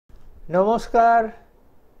নমস্কার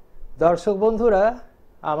দর্শক বন্ধুরা,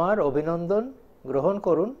 আমার অভিনন্দন গ্রহণ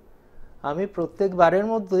করুন। আমি প্রত্যেকবারের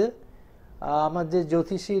মধ্যে আমার যে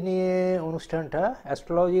জ্যোতিষী নিয়ে অনুষ্ঠানটা,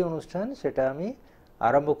 অ্যাস্ট্রোলজি অনুষ্ঠান, সেটা আমি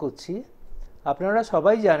আরম্ভ করছি। আপনারা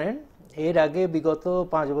সবাই জানেন এর আগে বিগত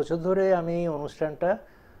 5 বছর ধরে আমি অনুষ্ঠানটা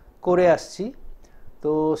করে আসছি।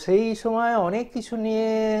 তো সেই সময়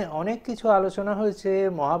অনেক কিছু আলোচনা হয়েছে,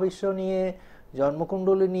 মহাবিশ্ব নিয়ে,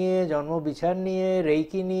 জন্মকুণ্ডলী নিয়ে, জন্মবিচার নিয়ে,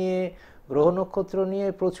 রেইকি নিয়ে, গ্রহ নক্ষত্র নিয়ে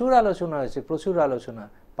প্রচুর আলোচনা হয়েছে, প্রচুর আলোচনা।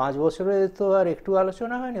 5 বছরে তো আর একটু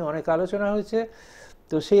আলোচনা হয়নি, অনেক আলোচনা হয়েছে।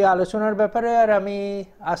 তো সেই আলোচনার ব্যাপারে আর আমি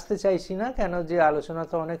আসতে চাইছি না, কেন যে আলোচনা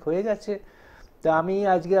তো অনেক হয়ে গেছে। তা আমি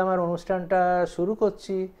আজকে আমার অনুষ্ঠানটা শুরু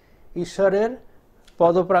করছি ঈশ্বরের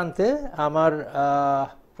পদপ্রান্তে আমার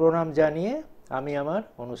প্রণাম জানিয়ে আমি আমার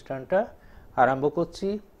অনুষ্ঠানটা আরম্ভ করছি।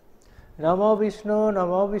 নমো বিষ্ণু,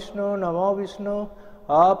 নমো বিষ্ণু, নমো বিষ্ণু।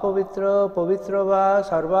 অপবিত্র পবিত্র বা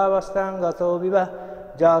সর্বাবস্থাং গত বিবাহ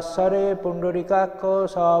যশ্বরে পুণ্ডরিকাক্ষ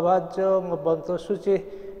সভাজ্য বন্তসূচি।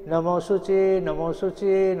 নমো শুচি, নমো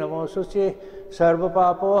শুচি, নমো শুচি।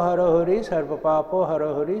 সর্বপাপ হর হরি, সর্বপাপ হর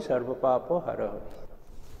হরি, সর্বপাপ হর হরি।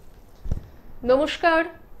 নমস্কার,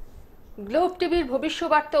 গ্লোব টিভির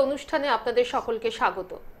ভবিষ্যবার্তা অনুষ্ঠানে আপনাদের সকলকে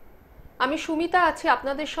স্বাগত। আমি সুমিতা আছি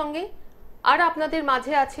আপনাদের সঙ্গে, আর আপনাদের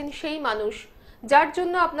মাঝে আছেন সেই মানুষ যার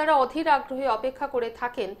জন্য আপনারা অধীর আগ্রহে অপেক্ষা করে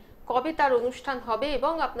থাকেন কবে তার অনুষ্ঠান হবে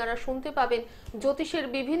এবং আপনারা শুনতে পাবেন জ্যোতিষের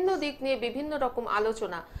বিভিন্ন দিক নিয়ে বিভিন্ন রকম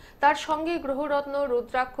আলোচনা। তার সঙ্গে গ্রহরত্ন,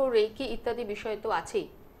 রুদ্রাক্ষ, রেইকি ইত্যাদি বিষয় তো আছেই।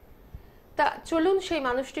 তা চলুন সেই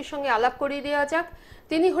মানুষটির সঙ্গে আলাপ করিয়ে দেওয়া যাক।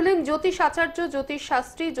 তিনি হলেন জ্যোতিষ আচার্য, জ্যোতিষ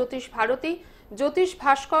শাস্ত্রী, জ্যোতিষ ভারতী, জ্যোতিষ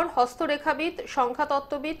ভাস্কর, হস্তরেখাবিদ,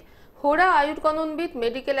 সংখ্যাতত্ত্ববিদ, হোরা আয়ুর্গণনবিদ,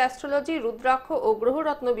 মেডিকেল অ্যাস্ট্রোলজি, রুদ্রাক্ষ ও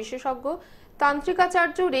গ্রহরত্ন বিশেষজ্ঞ,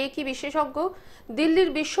 তান্ত্রিকাচার্য, রেইকি বিশেষজ্ঞ, দিল্লির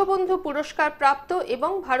বিশ্ববন্ধু পুরস্কার প্রাপ্ত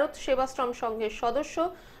এবং ভারত সেবাশ্রম সংঘের সদস্য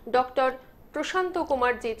ডক্টর প্রশান্ত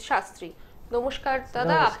কুমারজিৎ শাস্ত্রী। নমস্কার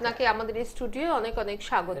দাদা, আপনাকে আমাদের এই স্টুডিওয়ে অনেক অনেক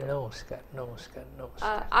স্বাগত। নমস্কার, নমস্কার,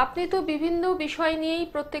 নমস্কার। আপনি তো বিভিন্ন বিষয় নিয়েই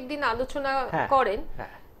প্রত্যেকদিন আলোচনা করেন।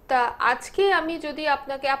 তা আজকে আমি যদি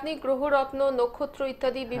আপনাকে, আপনি গ্রহরত্ন, নক্ষত্র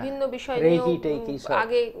ইত্যাদি বিভিন্ন বিষয় নিয়ে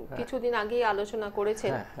আগে কিছুদিন আগে আলোচনা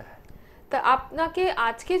করেছেন। তা আপনাকে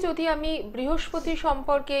আজকে যদি আমি বৃহস্পতি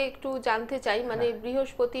সম্পর্কে একটু জানতে চাই, মানে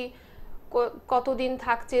বৃহস্পতি কতদিন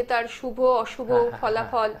থাকছে, তার শুভ অশুভ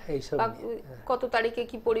ফলাফল, কত তারিখে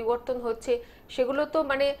কি পরিবর্তন হচ্ছে, সেগুলো তো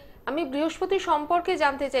মানে আমি বৃহস্পতি সম্পর্কে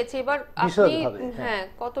জানতে চাইছি। এবার আপনি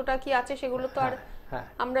কতটা কি আছে সেগুলো তো আর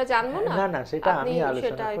আমরা জানবো না। না, সেটা আমি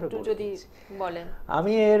আলোচনা করে একটু যদি বলেন।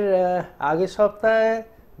 আমি এর আগের সপ্তাহে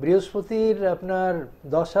বৃহস্পতির আপনার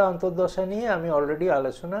দশা অন্তর্দশা নিয়ে আমি অলরেডি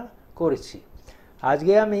আলোচনা করেছি।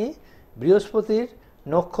 আজকে আমি বৃহস্পতির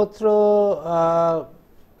নক্ষত্র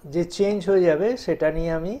যে চেঞ্জ হয়ে যাবে সেটা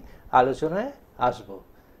নিয়ে আমি আলোচনায় আসব।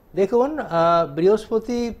 দেখুন,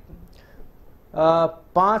 বৃহস্পতি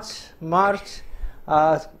 5 মার্চ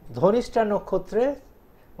ধনিষ্ঠা নক্ষত্রে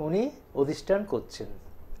উনি অধিষ্ঠান করছেন।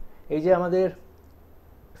 এই যে আমাদের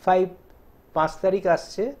 5 তারিখ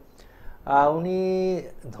আসছে, উনি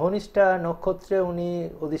ধনিষ্ঠা নক্ষত্রে উনি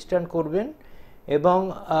অধিষ্ঠান করবেন এবং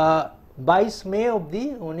 22 মে অবধি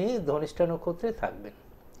উনি ধনিষ্ঠা নক্ষত্রে থাকবেন।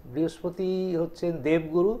 বৃহস্পতি হচ্ছেন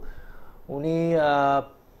দেবগুরু। উনি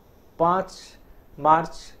 5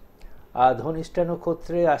 মার্চ ধনিষ্ঠা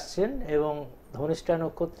নক্ষত্রে আসছেন এবং ধনিষ্ঠা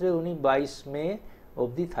নক্ষত্রে উনি 22 মে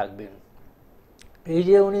অবধি থাকবেন। এই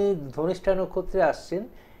যে উনি ধনিষ্ঠা নক্ষত্রে আসছেন,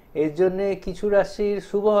 এর জন্যে কিছু রাশির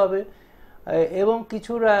শুভ হবে এবং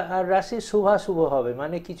কিছু রাশির শুভাশুভ হবে,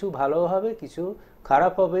 মানে কিছু ভালো হবে, কিছু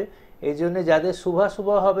খারাপ হবে। এই জন্য যাদের শুভাশুভ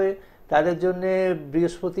হবে তাদের জন্য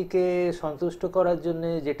বৃহস্পতিকে সন্তুষ্ট করার জন্য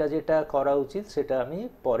যেটা যেটা করা উচিত সেটা আমি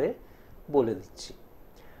পরে বলে দিচ্ছি।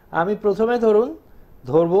 আমি প্রথমে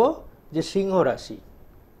ধরব যে সিংহ রাশি।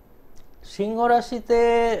 সিংহ রাশিতে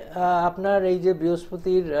আপনার এই যে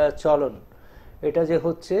বৃহস্পতির চলন, এটা যে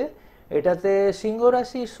হচ্ছে, এটাতে সিংহ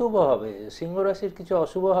রাশি শুভ হবে, সিংহ রাশির কিছু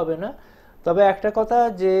অশুভ হবে না। তবে একটা কথা,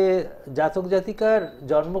 যে জাতক জাতিকার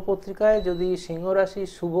জন্মপত্রিকায় যদি সিংহ রাশি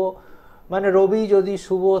শুভ, মানে রবি যদি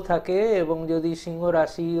শুভ থাকে এবং যদি সিংহ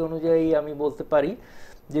রাশি অনুযায়ী আমি বলতে পারি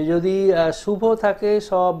যে যদি শুভ থাকে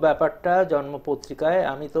সব ব্যাপারটা জন্মপত্রিকায়,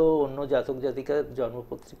 আমি তো অন্য জাতক জাতিকার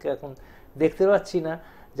জন্মপত্রিকা এখন দেখতে পাচ্ছি না,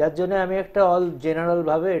 যার জন্য আমি একটা অল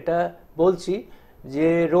জেনারেলভাবে এটা বলছি যে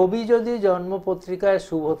রবি যদি জন্মপত্রিকায়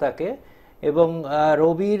শুভ থাকে এবং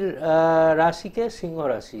রবির রাশিকে সিংহ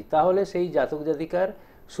রাশি, তাহলে সেই জাতক জাতিকার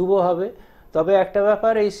শুভ হবে। তবে একটা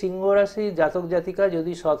ব্যাপার, এই সিংহ রাশি জাতক জাতিকা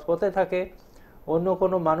যদি সৎপথে থাকে, অন্য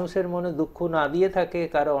কোনো মানুষের মনে দুঃখ না দিয়ে থাকে,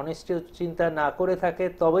 কারো অনিষ্ট চিন্তা না করে থাকে,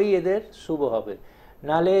 তবেই এদের শুভ হবে।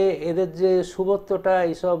 নালে এদের যে শুভত্বটা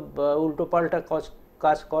এইসব উল্টোপাল্টা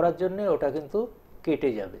কাজ করার জন্য ওটা কিন্তু কেটে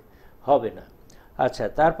যাবে, হবে না। আচ্ছা,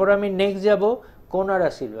 তারপর আমি নেক্সট যাব কন্যা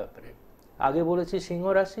রাশির ব্যাপারে। আগে বলেছি সিংহ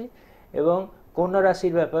রাশি এবং কন্যা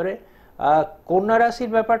রাশির ব্যাপারে। কন্যা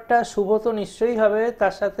রাশির ব্যাপারটা শুভ তো নিশ্চয়ই হবে,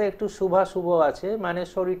 তার সাথে একটু শুভাশুভ আছে, মানে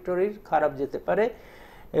শরীর টরীর খারাপ যেতে পারে।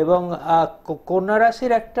 এবং কন্যা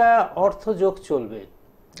রাশির একটা অর্থযোগ চলবে।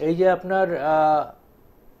 এই যে আপনার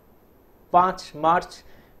 5 মার্চ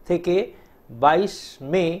থেকে 22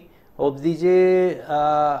 মে অবধি যে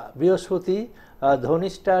বৃহস্পতি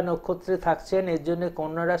ধনিষ্ঠা নক্ষত্রে থাকছেন, এর জন্য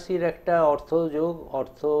কন্যা রাশির একটা অর্থযোগ,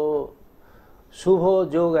 অর্থ শুভ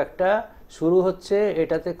যোগ একটা শুরু হচ্ছে।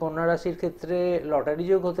 এটাতে কন্যা রাশির ক্ষেত্রে লটারি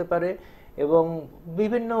যোগ হতে পারে এবং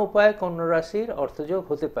বিভিন্ন উপায়ে কন্যা রাশির অর্থযোগ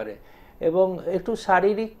হতে পারে, এবং একটু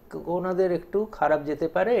শারীরিক ওনাদের একটু খারাপ যেতে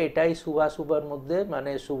পারে। এটাই শুভাশুভের মধ্যে,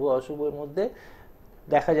 মানে শুভ অশুভের মধ্যে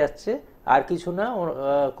দেখা যাচ্ছে, আর কিছু না।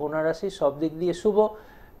 কন্যা রাশি সব দিক দিয়ে শুভ।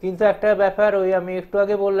 কিন্তু একটা ব্যাপার, ওই আমি একটু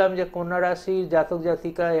আগে বললাম যে কন্যা রাশির জাতক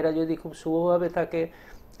জাতিকা এরা যদি খুব শুভভাবে থাকে,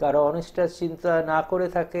 কারো অনিষ্টার চিন্তা না করে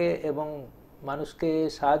থাকে এবং মানুষকে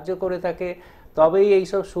সাহায্য করে থাকে, তবেই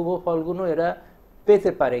এইসব শুভ ফলগুলো এরা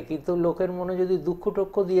পেতে পারে। কিন্তু লোকের মনে যদি দুঃখ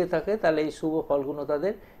টক্ষ দিয়ে থাকে, তাহলে এই শুভ ফলগুলো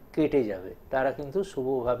তাদের কেটে যাবে, তারা কিন্তু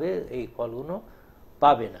শুভভাবে এই ফলগুলো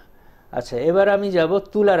পাবে না। আচ্ছা, এবার আমি যাব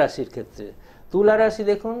তুলা রাশির ক্ষেত্রে। তুলা রাশি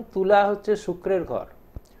দেখুন, তুলা হচ্ছে শুক্রের ঘর,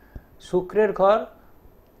 শুক্রের ঘর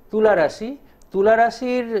তুলা রাশি। তুলা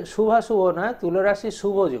রাশির শুভাশুভ না, তুলা রাশির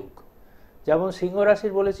শুভযোগ। যেমন সিংহ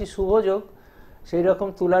রাশির বলেছি শুভযোগ, সেই রকম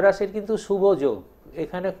তুলা রাশির কিন্তু শুভযোগ।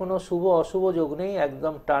 এখানে কোনো শুভ অশুভ যোগ নেই,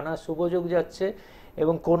 একদম টানা শুভযোগ যাচ্ছে।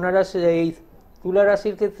 এবং কন্যা রাশি, এই তুলা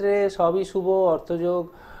রাশির ক্ষেত্রে সবই শুভ, অর্থযোগ,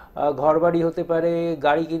 ঘরবাড়ি হতে পারে,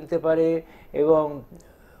 গাড়ি কিনতে পারে এবং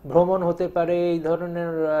ভ্রমণ হতে পারে। এই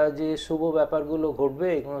ধরনের যে শুভ ব্যাপারগুলো ঘটবে,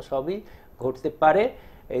 এগুলো সবই ঘটতে পারে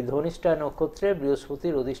এই ধনিষ্ঠা নক্ষত্রে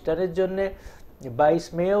বৃহস্পতির অধিষ্ঠানের জন্যে 22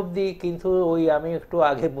 মে অবধি। কিন্তু ওই আমি একটু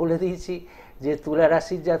আগে বলে দিয়েছি যে তুলা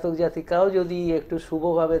রাশির জাতক জাতিকাও যদি একটু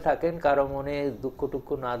শুভভাবে থাকেন, কারো মনে দুঃখ টুক্ষ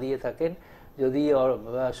না দিয়ে থাকেন, যদি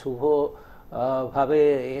শুভ ভাবে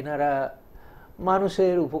এনারা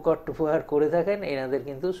মানুষের উপকার টুপকার করে থাকেন, এনাদের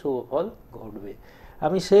কিন্তু শুভ ফল ঘটবে।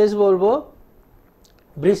 আমি শেষ বলবো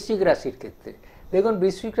বৃশ্চিক রাশির ক্ষেত্রে। দেখুন,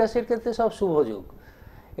 বৃশ্চিক রাশির ক্ষেত্রে সব শুভযোগ।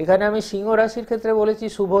 এখানে আমি সিংহ রাশির ক্ষেত্রে বলেছি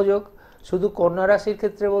শুভযোগ, শুধু কন্যা রাশির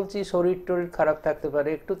ক্ষেত্রে বলছি শরীর টরীর খারাপ থাকতে পারে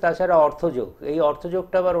একটু। তাছাড়া অর্থযোগ, এই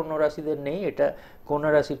অর্থযোগটা আবার অন্য রাশিদের নেই, এটা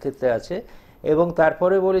কন্যা রাশির ক্ষেত্রে আছে। এবং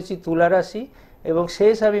তারপরে বলেছি তুলা রাশি, এবং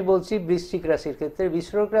শেষ আমি বলছি বৃশ্চিক রাশির ক্ষেত্রে।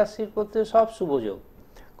 বৃশ্চিক রাশির ক্ষেত্রে সব শুভযোগ,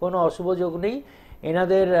 কোনো অশুভ যোগ নেই।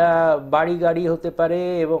 এনাদের বাড়ি গাড়ি হতে পারে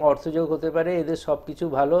এবং অর্থযোগ হতে পারে, এদের সব কিছু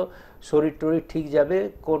ভালো, শরীর টরীর ঠিক যাবে,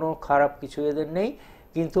 কোনো খারাপ কিছু এদের নেই।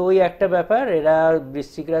 কিন্তু ওই একটা ব্যাপার, এরা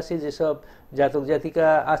বৃশ্চিক রাশি যেসব জাতক জাতিকা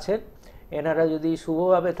আছেন, এনারা যদি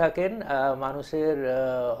শুভভাবে থাকেন, মানুষের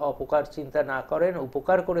অপকার চিন্তা না করেন,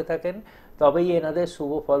 উপকার করে থাকেন, তবেই এনাদের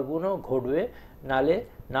শুভ ফলগুলো ঘটবে, নালে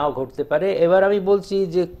নাও ঘটতে পারে। এবার আমি বলছি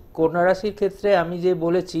যে কন্যা রাশির ক্ষেত্রে আমি যে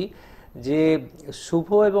বলেছি যে শুভ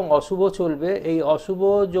এবং অশুভ চলবে, এই অশুভ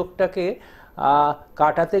যোগটাকে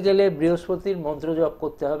কাটাতে গেলে বৃহস্পতির মন্ত্র জপ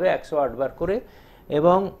করতে হবে 108 বার করে।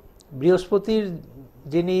 এবং বৃহস্পতির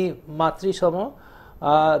যিনি মাতৃসম,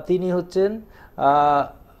 তিনি হচ্ছেন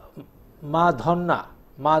মা ধন্যা।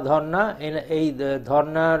 মা ধন্যা, এই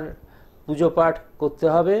ধন্যার পুজো পাঠ করতে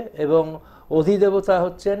হবে। এবং অধিদেবতা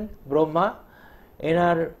হচ্ছেন ব্রহ্মা,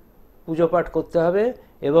 এনার পুজো পাঠ করতে হবে।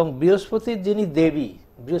 এবং বৃহস্পতির যিনি দেবী,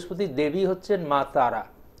 বৃহস্পতির দেবী হচ্ছেন মা তারা,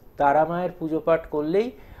 তারা মায়ের পুজো পাঠ করলেই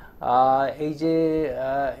এই যে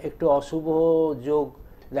একটু অশুভ যোগ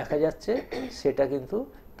দেখা যাচ্ছে, সেটা কিন্তু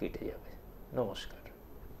কেটে যাবে। নমস্কার।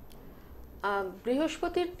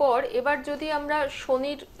 বৃহস্পতির পর এবার যদি আমরা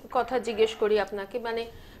শনির কথা জিজ্ঞেস করি আপনাকে, মানে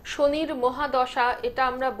শনির মহাদশা, এটা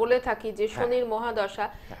আমরা বলে থাকি যে শনির মহাদশা,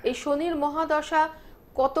 এই শনির মহাদশা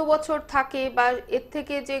কত বছর থাকে, বা এর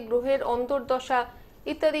থেকে যে গ্রহের অন্তর্দশা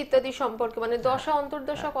ইত্যাদি ইত্যাদি সম্পর্কে, মানে দশা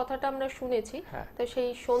অন্তর্দশা কথাটা আমরা শুনেছি, তো সেই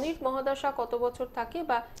শনির মহাদশা কত বছর থাকে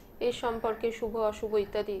বা এই সম্পর্কে শুভ অশুভ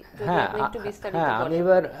ইত্যাদি যদি আপনি একটু বিস্তারিত বলেন। আমি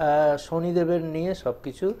এবার শনিদেবের নিয়ে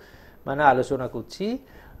সবকিছু মানে আলোচনা করছি।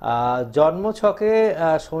 জন্ম ছকে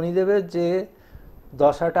শনিদেবের যে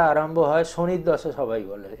দশাটা আরম্ভ হয়, শনির দশা সবাই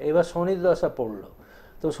বলে, এবার শনির দশা পড়লো।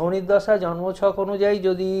 তো শনির দশা জন্মছক অনুযায়ী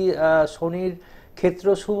যদি শনির ক্ষেত্র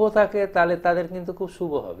শুভ থাকে, তাহলে তাদের কিন্তু খুব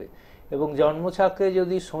শুভ হবে। এবং জন্মছকে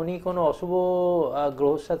যদি শনি কোনো অশুভ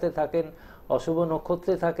গ্রহের সাথে থাকেন, অশুভ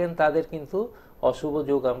নক্ষত্রে থাকেন, তাদের কিন্তু অশুভ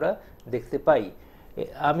যোগ আমরা দেখতে পাই।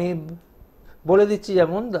 আমি বলে দিচ্ছি,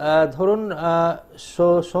 যেমন ধরুন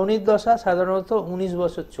শনির দশা সাধারণত 19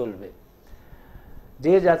 বছর চলবে।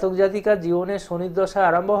 যে জাতক জাতিকার জীবনে শনির দশা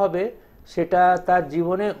আরম্ভ হবে, সেটা তার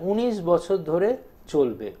জীবনে 19 বছর ধরে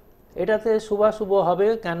চলবে। এটাতে শুভাশুভ হবে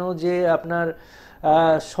কেন, যে আপনার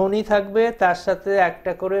শনি থাকবে, তার সাথে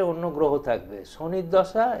একটা করে অন্য গ্রহ থাকবে, শনির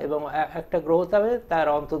দশা এবং একটা গ্রহ থাকবে তার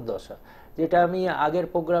অন্তর্দশা, যেটা আমি আগের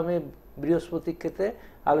প্রোগ্রামে বৃহস্পতির ক্ষেত্রে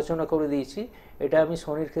আলোচনা করে দিয়েছি। এটা আমি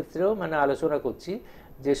শনির ক্ষেত্রেও মানে আলোচনা করছি,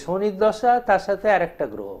 যে শনির দশা তার সাথে আর একটা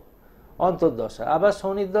গ্রহ অন্তর্দশা, আবার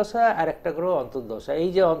শনির দশা আর একটা গ্রহ অন্তর্দশা। এই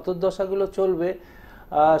যে অন্তর্দশাগুলো চলবে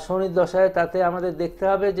শনির দশায়, তাতে আমাদের দেখতে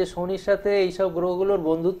হবে যে শনির সাথে এইসব গ্রহগুলোর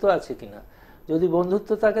বন্ধুত্ব আছে কিনা। যদি বন্ধুত্ব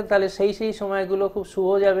থাকে তাহলে সেই সময়গুলো খুব শুভ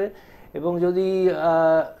যাবে, এবং যদি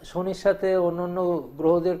শনির সাথে অন্য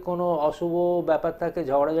গ্রহদের কোনো অশুভ ব্যাপার থাকে,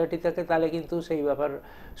 ঝগড়াঝাটি থাকে, তাহলে কিন্তু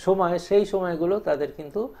সেই সময়গুলো তাদের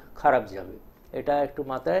কিন্তু খারাপ যাবে। এটা একটু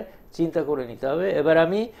মাথায় চিন্তা করে নিতে হবে। এবার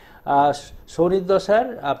আমি শনির দশার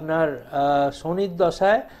আপনার শনির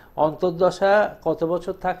দশায় অন্তর্দশা কত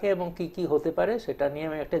বছর থাকে এবং কি কি হতে পারে সেটা নিয়ে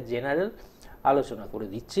আমি একটা জেনারেল আলোচনা করে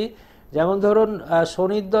দিচ্ছি। যেমন ধরুন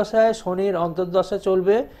শনির দশায় শনির অন্তর্দশা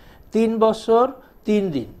চলবে 3 বছর 3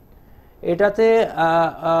 দিন। এটাতে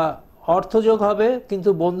অর্থযোগ হবে, কিন্তু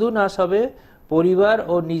বন্ধু নাশ হবে, পরিবার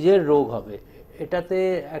ও নিজের রোগ হবে। এটাতে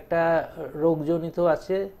একটা রোগজনিত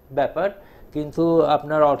আছে ব্যাপার, কিন্তু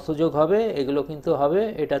আপনার অর্থযোগ হবে, এগুলো কিন্তু হবে।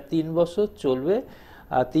 এটা 3 বছর চলবে,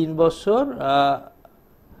 3 বছর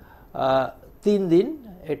 3 দিন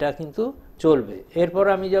এটা কিন্তু চলবে। এরপর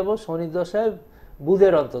আমি যাব শনির দশায়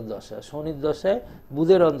বুধের অন্তর্দশা। শনির দশায়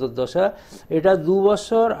বুধের অন্তর্দশা, এটা 2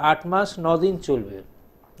 বছর 8 মাস 9 দিন চলবে।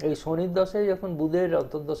 এই শনির দশায় যখন বুধের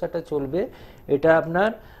অন্তর্দশাটা চলবে, এটা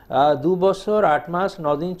আপনার 2 বছর 8 মাস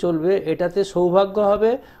 9 দিন চলবে। এটাতে সৌভাগ্য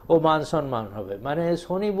হবে ও মান সম্মান হবে, মানে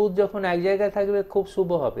শনি বুধ যখন এক জায়গায় থাকবে খুব শুভ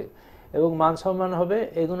হবে এবং মান সম্মান হবে,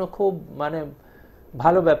 এগুলো খুব মানে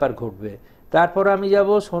ভালো ব্যাপার ঘটবে। তারপর আমি যাব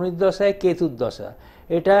শনির দশায় কেতুর দশা।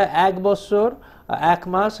 এটা 1 বছর 1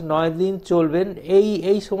 মাস 9 দিন চলবেন।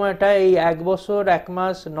 এই সময়টা, এই 1 বছর 1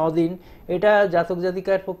 মাস 9 দিন, এটা জাতক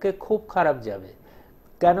জাতিকার পক্ষে খুব খারাপ যাবে।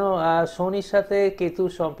 কেন? শনির সাথে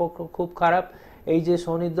কেতুর সম্পর্ক খুব খারাপ। এই যে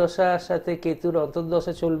শনির দশার সাথে কেতুর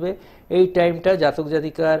অন্তর্দশা চলবে, এই টাইমটা জাতক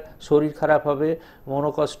জাতিকার শরীর খারাপ হবে,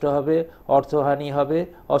 মনোকষ্ট হবে, অর্থহানি হবে,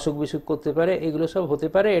 অসুখ বিসুখ করতে পারে, এগুলো সব হতে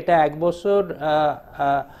পারে। এটা 1 বছর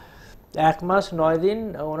 1 মাস 9 দিন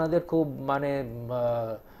ওনাদের খুব মানে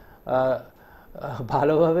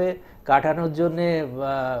ভালোভাবে কাটানোর জন্যে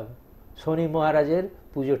শনি মহারাজের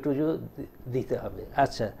পুজো টুজো দিতে হবে।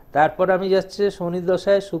 আচ্ছা, তারপর আমি যাচ্ছি শনির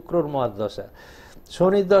দশায় শুক্রর মহাদশা।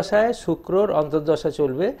 শনির দশায় শুক্রর অন্তর্দশা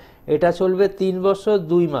চলবে, এটা চলবে 3 বছর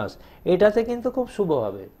 2 মাস। এটাতে কিন্তু খুব শুভ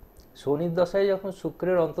হবে। শনির দশায় যখন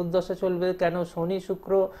শুক্রের অন্তর্দশা চলবে, কেন শনি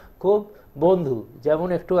শুক্র খুব বন্ধু। যেমন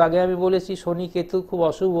একটু আগে আমি বলেছি শনি কেতু খুব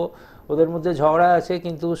অশুভ, ওদের মধ্যে ঝগড়া আছে,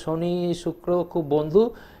 কিন্তু শনি শুক্র খুব বন্ধু।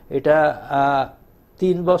 এটা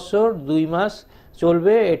 3 বছর 2 মাস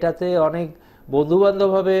চলবে। এটাতে অনেক বন্ধুবান্ধব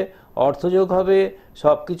হবে, অর্থযোগ হবে,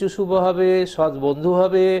 সব কিছু শুভ হবে, সৎ বন্ধু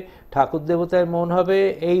হবে, ঠাকুর দেবতার মন হবে,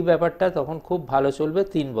 এই ব্যাপারটা তখন খুব ভালো চলবে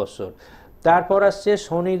 3 বছর। তারপর আসছে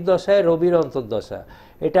শনির দশায় রবির অন্তর্দশা।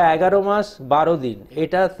 এটা 11 মাস 12 দিন।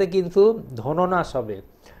 এটাতে কিন্তু ধননাশ হবে,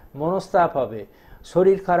 মনস্তাপ হবে,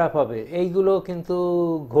 শরীর খারাপ হবে, এইগুলো কিন্তু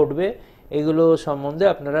ঘটবে। এগুলো সম্বন্ধে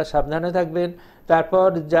আপনারা সাবধানে থাকবেন। তারপর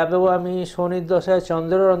যাবেও আমি শনির দশায়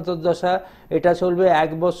চন্দ্রের অন্তর্দশা। এটা চলবে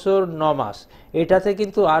 1 বছর 9 মাস। এটাতে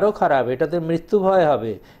কিন্তু আরও খারাপ, এটাতে মৃত্যু ভয়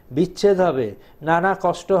হবে, বিচ্ছেদ হবে, নানা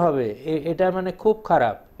কষ্ট হবে। এটা মানে খুব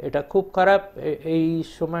খারাপ, এটা খুব খারাপ। এই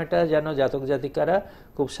সময়টা যেন জাতক জাতিকারা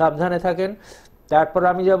খুব সাবধানে থাকেন। তারপর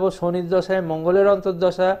আমি যাব শনির দশায় মঙ্গলের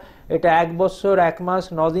অন্তর্দশা। এটা 1 বছর 1 মাস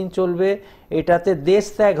 9 দিন চলবে। এটাতে দেশ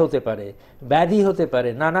ত্যাগ হতে পারে, ব্যাধি হতে পারে,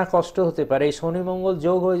 নানা কষ্ট হতে পারে। এই শনি মঙ্গল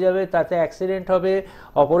যোগ হয়ে যাবে, তাতে অ্যাক্সিডেন্ট হবে,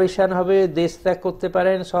 অপারেশন হবে, দেশ ত্যাগ করতে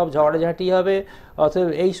পারেন, সব ঝগড়াঝাঁটি হবে। অতএব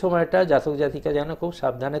এই সময়টা জাতক জাতিকা যেন খুব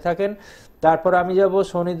সাবধানে থাকেন। তারপর আমি যাব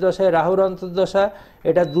শনির দশায় রাহুর অন্তর্দশা।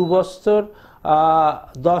 এটা 2 বছর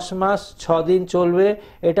 10 মাস 6 দিন চলবে।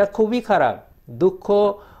 এটা খুবই খারাপ, দুঃখ,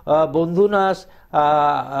 বন্ধুনাশ,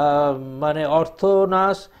 মানে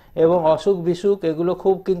অর্থনাশ এবং অসুখ বিসুখ, এগুলো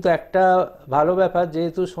খুব কিন্তু একটা ভালো ব্যাপার।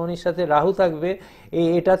 যেহেতু শনির সাথে রাহু থাকবে,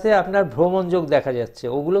 এটাতে আপনার ভ্রমণযোগ দেখা যাচ্ছে,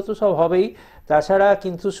 ওগুলো তো সব হবেই। তাছাড়া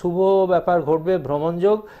কিন্তু শুভ ব্যাপার ঘটবে,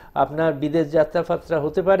 ভ্রমণযোগ, আপনার বিদেশ যাত্রা ফাত্রা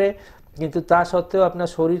হতে পারে, কিন্তু তা সত্ত্বেও আপনার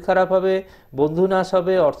শরীর খারাপ হবে, বন্ধু নাশ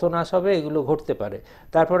হবে, অর্থনাশ হবে, এগুলো ঘটতে পারে।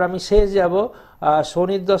 তারপর আমি শেষ যাব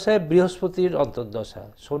শনির দশায় বৃহস্পতির অন্তর্দশা।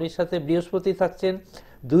 শনির সাথে বৃহস্পতি থাকছেন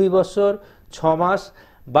 2 বছর 6 মাস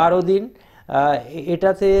 12 দিন।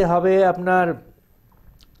 এটাতে হবে আপনার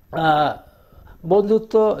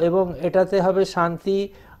বন্ধুত্ব, এবং এটাতে হবে শান্তি,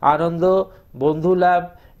 আনন্দ, বন্ধু লাভ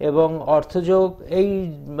এবং অর্থযোগ। এই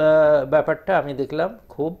ব্যাপারটা আমি দেখলাম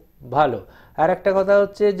খুব ভালো। আর একটা কথা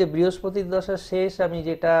হচ্ছে যে বৃহস্পতির দশা শেষ, আমি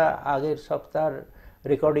যেটা আগের সপ্তাহের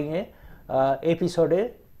রেকর্ডিংয়ে এপিসোডে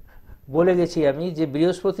বলে গেছি আমি, যে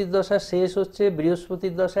বৃহস্পতির দশা শেষ হচ্ছে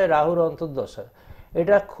বৃহস্পতির দশায় রাহুর অন্তর্দশা।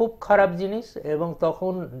 এটা খুব খারাপ জিনিস, এবং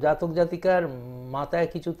তখন জাতক জাতিকার মাথায়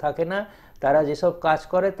কিছু থাকে না, তারা যেসব কাজ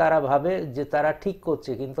করে তারা ভাবে যে তারা ঠিক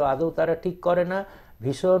করছে, কিন্তু আদৌ তারা ঠিক করে না,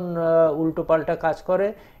 ভীষণ উল্টোপাল্টা কাজ করে।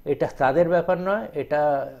 এটা তাদের ব্যাপার নয়, এটা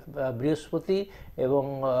বৃহস্পতি এবং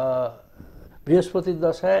বৃহস্পতির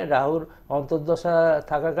দশায় রাহুর অন্তর্দশা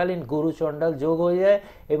থাকাকালীন গুরু চণ্ডাল যোগ হয়ে যায়,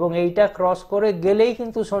 এবং এইটা ক্রস করে গেলেই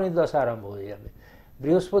কিন্তু শনির দশা আরম্ভ হয়ে যাবে।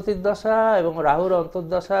 বৃহস্পতির দশা এবং রাহুর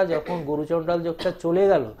অন্তর্দশা যখন গুরুচণ্ডাল যোগটা চলে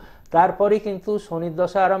গেল, তারপরে কিন্তু শনির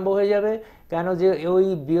দশা আরম্ভ হয়ে যাবে। কেন যে ওই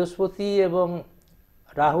বৃহস্পতি এবং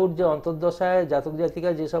রাহুর যে অন্তর্দশায় জাতক জাতিকা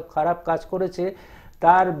যেসব খারাপ কাজ করেছে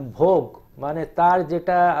তার ভোগ, মানে তার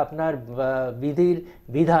যেটা আপনার বিধির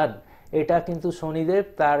বিধান, এটা কিন্তু শনিদেব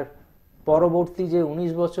তার পরবর্তী যে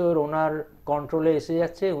 19 বছর ওনার কন্ট্রোলে এসে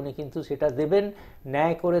যাচ্ছে, উনি কিন্তু সেটা দেবেন।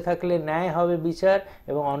 ন্যায় করে থাকলে ন্যায় হবে বিচার,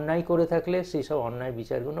 এবং অন্যায় করে থাকলে সেই সব অন্যায়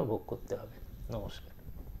বিচারগুলো ভোগ করতে হবে। নমস্কার।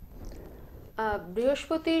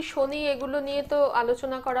 বৃহস্পতি শনি এগুলো নিয়ে তো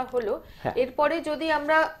আলোচনা করা হলো। এরপরে যদি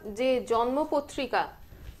আমরা যে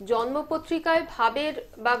জন্মপত্রিকায় ভাবের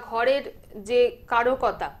বা ঘরের যে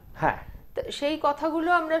কারকতা, হ্যাঁ, সেই কথাগুলো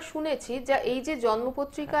আমরা শুনেছি, যা এই যে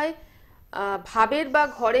জন্মপত্রিকায় ভাবের বা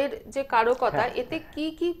ঘরের যে কারকতা, এতে কি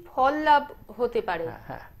কি ফল লাভ হতে পারে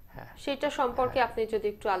সেটা সম্পর্কে আপনি যদি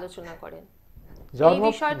একটু আলোচনা করেন। এই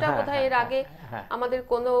বিষয়টা বোধহয় এর আগে আমাদের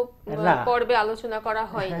কোনো পর্বে আলোচনা করা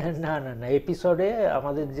হয়নি। না না না, এপিসোডে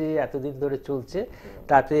আমাদের যে এতদিন ধরে চলছে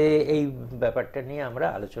তাতে এই ব্যাপারটা নিয়ে আমরা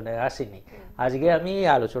আলোচনায় আসিনি। আজকে আমি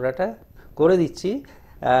আলোচনাটা করে দিচ্ছি।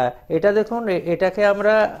 এটা দেখুন, এটাকে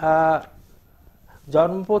আমরা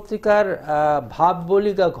জন্মপত্রিকার ভাব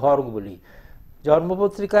বলি বা ঘর বলি।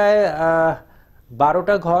 জন্মপত্রিকায়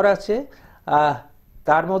 12টা ঘর আছে,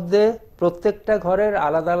 তার মধ্যে প্রত্যেকটা ঘরের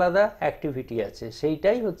আলাদা আলাদা অ্যাক্টিভিটি আছে।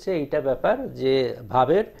 সেইটাই হচ্ছে এইটা ব্যাপার যে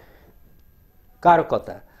ভাবের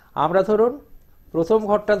কারকতা। আমরা ধরুন প্রথম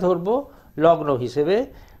ঘরটা ধরব লগ্ন হিসেবে।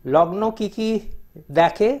 লগ্ন কি কি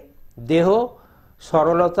দেখে? দেহ,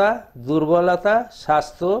 সরলতা, দুর্বলতা,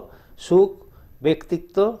 স্বাস্থ্য, সুখ,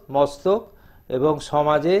 ব্যক্তিত্ব, মস্তক এবং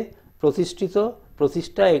সমাজে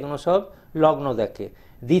প্রতিষ্ঠা, এগুলো সব লগ্ন দেখে।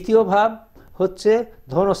 দ্বিতীয় ভাব হচ্ছে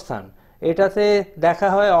ধনস্থান। এটাতে দেখা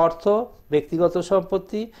হয় অর্থ, ব্যক্তিগত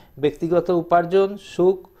সম্পত্তি, ব্যক্তিগত উপার্জন,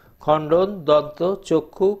 সুখ, খণ্ডন, দন্ত,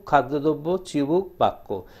 চক্ষু, খাদ্যদ্রব্য, চিবুক, বাক্য।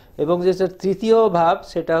 এবং যে তৃতীয় ভাব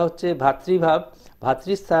সেটা হচ্ছে ভাতৃভাব,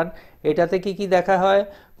 ভাতৃস্থান। এটাতে কি কি দেখা হয়?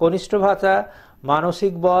 কনিষ্ঠ ভাতা,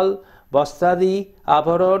 মানসিক বল, বস্ত্রাদি,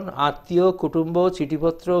 আভরণ, আত্মীয়, কুটুম্ব,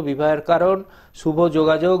 চিঠিপত্র, বিবাহের কারণ, শুভ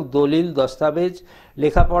যোগাযোগ, দলিল, দস্তাবেজ,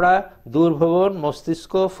 লেখাপড়া, দূরভ্রমণ,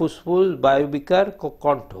 মস্তিষ্ক, ফুসফুস, বায়ুবিকার,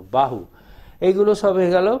 কণ্ঠ, বাহু। এইগুলো সব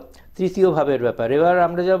হয়ে গেল তৃতীয় ভাবের ব্যাপার। এবার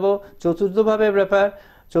আমরা যাব চতুর্থ ভাবের ব্যাপার।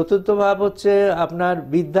 চতুর্থ ভাব হচ্ছে আপনার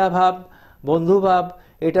বিদ্যাভাব, বন্ধুভাব।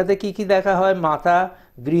 এটাতে কি কি দেখা হয়? মাতা,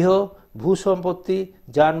 গৃহ, ভূসম্পত্তি,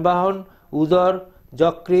 যানবাহন, উদর,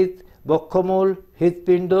 যকৃৎ, বক্ষমূল,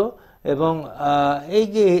 হৃৎপিণ্ড, এবং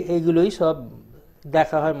এইগুলোই সব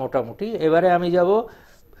দেখা হয় মোটামুটি। এবারে আমি যাব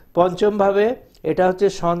পঞ্চম ভাবে। এটা হচ্ছে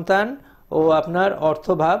সন্তান ও আপনার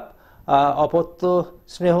অর্থভাব, অপত্য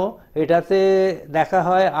স্নেহ। এটাতে দেখা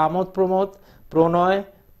হয় আমোদ প্রমোদ, প্রণয়,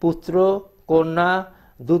 পুত্র, কন্যা,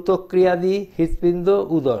 দ্রুতক্রিয়াদি, হৃৎপিণ্ড,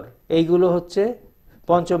 উদর। এইগুলো হচ্ছে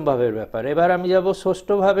পঞ্চম ভাবের ব্যাপার। এবার আমি যাব ষষ্ঠ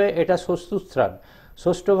ভাবে। এটা ষষ্ঠস্থান।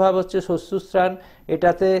 ষষ্ঠ ভাব হচ্ছে ষষ্ঠস্থান।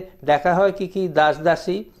 এটাতে দেখা হয় কি কি? দাস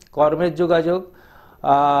দাসী, কর্মের যোগাযোগ,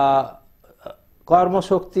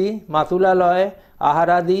 কর্মশক্তি, মাতুলালয়,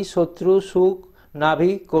 আহারাদি, শত্রু, সুখ,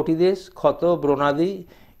 নাভি, কটিদেশ, ক্ষত, ব্রণাদি,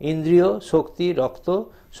 ইন্দ্রিয়, শক্তি, রক্ত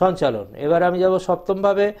সঞ্চালন। এবার আমি যাব সপ্তম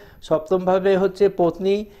ভাবে। সপ্তম ভাবে হচ্ছে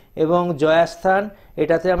পত্নী এবং জয়াস্থান।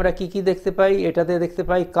 এটাতে আমরা কি কি দেখতে পাই? এটাতে দেখতে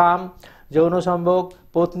পাই কাম, যৌন সম্ভোগ,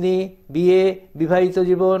 পত্নী, বিয়ে, বিবাহিত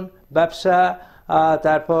জীবন, ব্যবসা,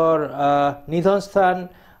 তারপর নিধনস্থান,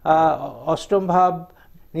 অষ্টম ভাব,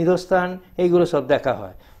 নিধনস্থান, এইগুলো সব দেখা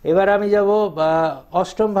হয়। এবার আমি যাব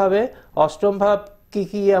অষ্টম ভাবে। অষ্টম ভাব কি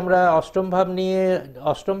কি? আমরা অষ্টম ভাব নিয়ে,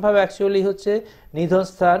 অষ্টম ভাব অ্যাকচুয়ালি হচ্ছে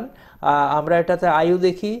নিধনস্থান। আমরা এটাতে আয়ু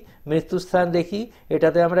দেখি, মৃত্যুস্থান দেখি।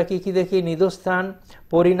 এটাতে আমরা কি কি দেখি? নিধনস্থান,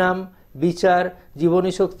 পরিণাম, বিচার,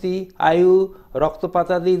 জীবনী শক্তি, আয়ু,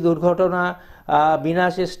 রক্তপাতাদি, দুর্ঘটনা, বিনা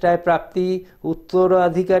চেষ্টায় প্রাপ্তি,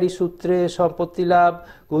 উত্তরাধিকারী সূত্রে সম্পত্তি লাভ,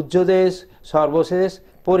 উজ্জ্বদেশ, সর্বশেষ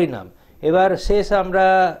পরিণাম। এবার শেষ আমরা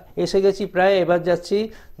এসে গেছি প্রায়। এবার যাচ্ছি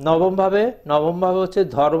নবম ভাবে। নবম ভাবে হচ্ছে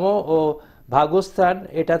ধর্ম ও ভাগ্যস্থান,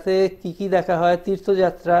 এটাতে কি কি দেখা হয়?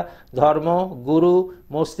 তীর্থযাত্রা, ধর্ম, গুরু,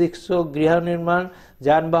 মস্তিষ্ক, গৃহ নির্মাণ,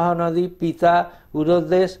 যানবাহন আদি, পিতা,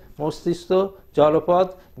 উরোদেশ, মস্তিষ্ক, জলপথ,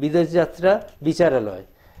 বিদেশ যাত্রা, বিচারালয়।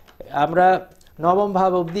 আমরা নবম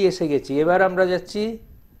ভাব অবধি এসে গেছি। এবার আমরা যাচ্ছি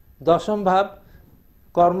দশম ভাব,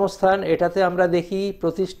 কর্মস্থান। এটাতে আমরা দেখি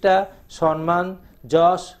প্রতিষ্ঠা, সম্মান,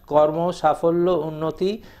 যশ, কর্ম, সাফল্য,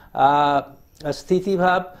 উন্নতি,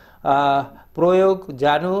 স্থিতিভাব, প্রয়োগ,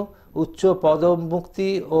 জানু, উচ্চ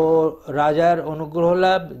পদমুক্তি ও রাজার অনুগ্রহ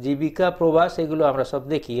লাভ, জীবিকা, প্রবাস, এগুলো আমরা সব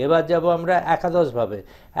দেখি। এবার যাব আমরা একাদশ ভাবে।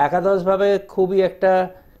 একাদশ ভাবে খুবই একটা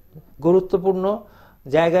গুরুত্বপূর্ণ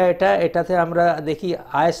জায়গা এটা। এটাতে আমরা দেখি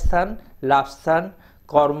আয়স্থান, লাভস্থান,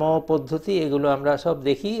 কর্ম পদ্ধতি, এগুলো আমরা সব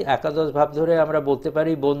দেখি। একাদশ ভাব ধরে আমরা বলতে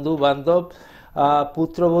পারি বন্ধু বান্ধব,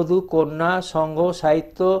 পুত্রবধূ, কন্যা, সংঘ,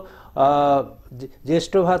 সাহিত্য,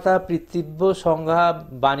 জ্যেষ্ঠ ভাতা, পিতৃব্য, সংজ্ঞা,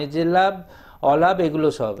 বাণিজ্যের লাভ, অলাভ, এগুলো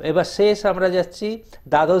সব। এবার শেষ আমরা যাচ্ছি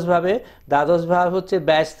দ্বাদশ ভাবে। দ্বাদশ ভাব হচ্ছে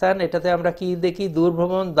ব্যয়স্থান। এটাতে আমরা কি দেখি?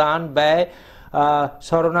 দূরভ্রমণ, দান, ব্যয়,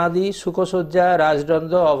 শরণাদি, সুখসজ্জা,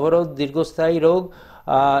 রাজদণ্ড, অবরোধ, দীর্ঘস্থায়ী রোগ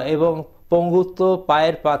এবং পঙ্গুত্ব,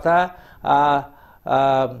 পায়ের পাতা,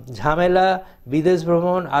 ঝামেলা, বিদেশ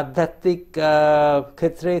ভ্রমণ, আধ্যাত্মিক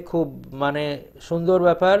ক্ষেত্রে খুব মানে সুন্দর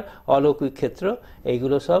ব্যাপার, অলৌকিক ক্ষেত্র,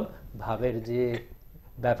 এইগুলো সব ভাবের যে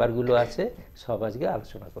ব্যাপারগুলো আছে সব আজকে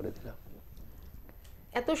আলোচনা করে দিলাম।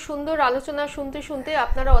 এত সুন্দর আলোচনা শুনতে শুনতে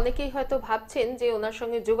আপনারা অনেকেই হয়তো ভাবছেন যে ওনার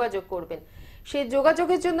সঙ্গে যোগাযোগ করবেন। সেই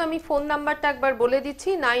যোগাযোগের জন্য আমি ফোন নাম্বারটা একবার বলে দিচ্ছি,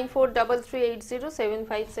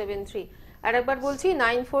 9433807573। আর একবার বলছি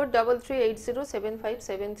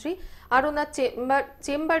 9433807573। আর ওনার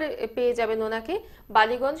চেম্বারে পেয়ে যাবেন ওনাকে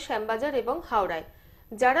বালিগঞ্জ, শ্যামবাজার এবং হাওড়ায়।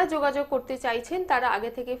 যারা যোগাযোগ করতে চাইছেন তারা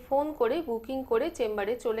আগে থেকে ফোন করে বুকিং করে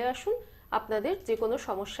চেম্বারে চলে আসুন আপনাদের যে কোনো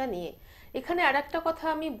সমস্যা নিয়ে। এখানে আর একটা কথা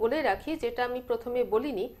আমি বলে রাখি, যেটা আমি প্রথমে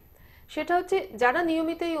বলিনি, সেটা হচ্ছে যারা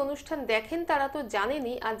নিয়মিত এই অনুষ্ঠান দেখেন তারা তো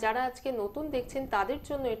জানেনই, আর যারা আজকে নতুন দেখছেন তাদের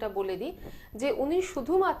জন্য এটা বলে দিই যে উনি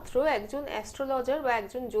শুধুমাত্র একজন অ্যাস্ট্রোলজার বা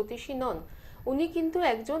একজন জ্যোতিষী নন, উনি কিন্তু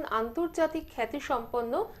একজন আন্তর্জাতিক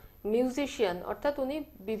খ্যাতিসম্পন্ন মিউজিশিয়ান, অর্থাৎ উনি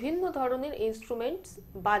বিভিন্ন ধরনের ইনস্ট্রুমেন্টস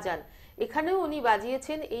বাজান। এখানেও উনি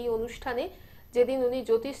বাজিয়েছেন এই অনুষ্ঠানে, যেদিন উনি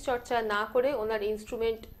জ্যোতিষ চর্চা না করে ওনার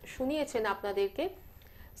ইনস্ট্রুমেন্ট শুনিয়েছেন আপনাদেরকে।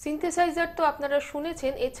 সিনথেসাইজার তো আপনারা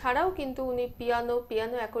শুনেছেন, এছাড়াও কিন্তু উনি পিয়ানো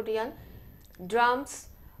অ্যাকর্ডিয়ান, ড্রামস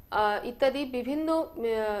ইত্যাদি বিভিন্ন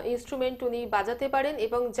ইনস্ট্রুমেন্ট উনি বাজাতে পারেন,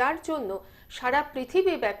 এবং যার জন্য সারা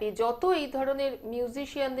পৃথিবীব্যাপী যত এই ধরনের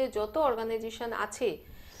মিউজিশিয়ানদের যত অর্গানাইজেশন আছে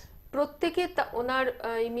প্রত্যেকে ওনার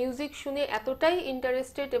এই মিউজিক শুনে এতটাই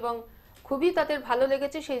ইন্টারেস্টেড এবং খুবই তাদের ভালো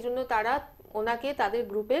লেগেছে, সেই জন্য তারা ওনাকে তাদের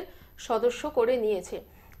গ্রুপের সদস্য করে নিয়েছে।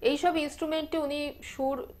 এইসব ইনস্ট্রুমেন্টে উনি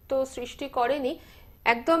সুর তো সৃষ্টি করেনি,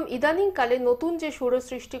 একদম ইদানিং কালে নতুন যে সুর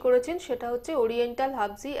সৃষ্টি করেছেন সেটা হচ্ছে ওরিয়েন্টাল,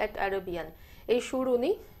 হাবজি অ্যাট আরবিয়ান, এই সুর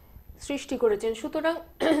উনি সৃষ্টি করেছেন। সুতরাং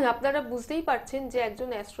আপনারা বুঝতেই পারছেন যে একজন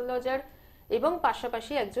অ্যাস্ট্রোলজার এবং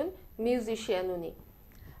পাশাপাশি একজন মিউজিশিয়ান উনি।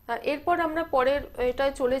 এরপর আমরা পরের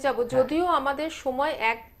এটায় চলে যাব, যদিও আমাদের সময়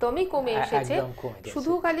একদমই কমে এসেছে।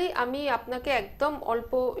 শুধু খালি আমি আপনাকে একদম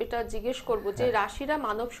অল্প এটা জিজ্ঞেস করব যে রাশিরা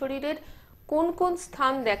মানব শরীরের কোন কোন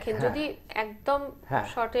স্থান দেখেন, যদি একদম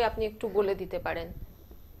শর্টে আপনি একটু বলে দিতে পারেন।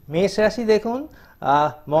 মেষ রাশি দেখুন,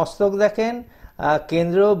 মস্তক দেখেন,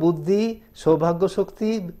 কেন্দ্র, বুদ্ধি, সৌভাগ্য শক্তি।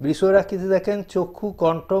 বৃষ রাশিতে দেখেন চক্ষু,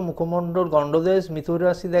 কণ্ঠ, মুখমণ্ডল, গণ্ডদেশ। মিথুন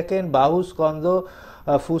রাশি দেখেন বাহু, স্কন্দ,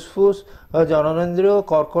 ফুসফুস, জননেন্দ্রিয়।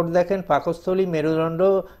 কর্কট দেখেন পাকস্থলী, মেরুদণ্ড,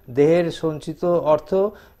 দেহের সঞ্চিত অর্থ।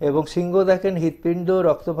 এবং সিংহ দেখেন হৃৎপিণ্ড,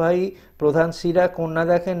 রক্তবাহী প্রধান শিরা। কন্যা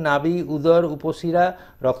দেখেন নাভি, উদর, উপশিরা,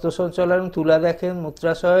 রক্ত সঞ্চালন। তুলা দেখেন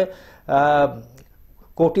মূত্রাশয়,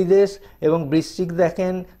 কোটিদেশ। এবং বৃশ্চিক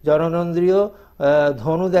দেখেন জননেন্দ্রিয়।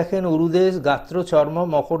 ধনু দেখেন উরুদেশ, গাত্র, চর্ম।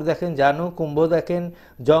 মকর দেখেন জানু, কুম্ভ দেখেন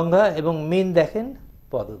জঙ্ঘা এবং মীন দেখেন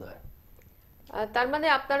পদদ্বয়। তার মানে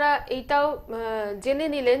আপনারা এইটাও জেনে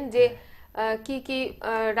নিলেন যে কি কি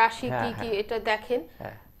রাশি কি কি এটা দেখেন।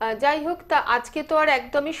 যাই হোক, তা আজকে তো আর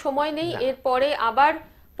একদমই সময় নেই, এরপরে আবার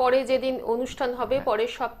পরে যেদিন অনুষ্ঠান হবে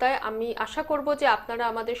পরের সপ্তাহে আমি আশা করব যে আপনারা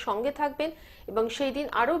আমাদের সঙ্গে থাকবেন এবং সেই দিন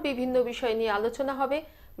আরো বিভিন্ন বিষয় নিয়ে আলোচনা হবে।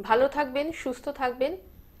 ভালো থাকবেন, সুস্থ থাকবেন,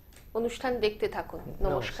 অনুষ্ঠান দেখতে থাকুন।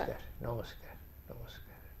 নমস্কার। নমস্কার। নমস্কার।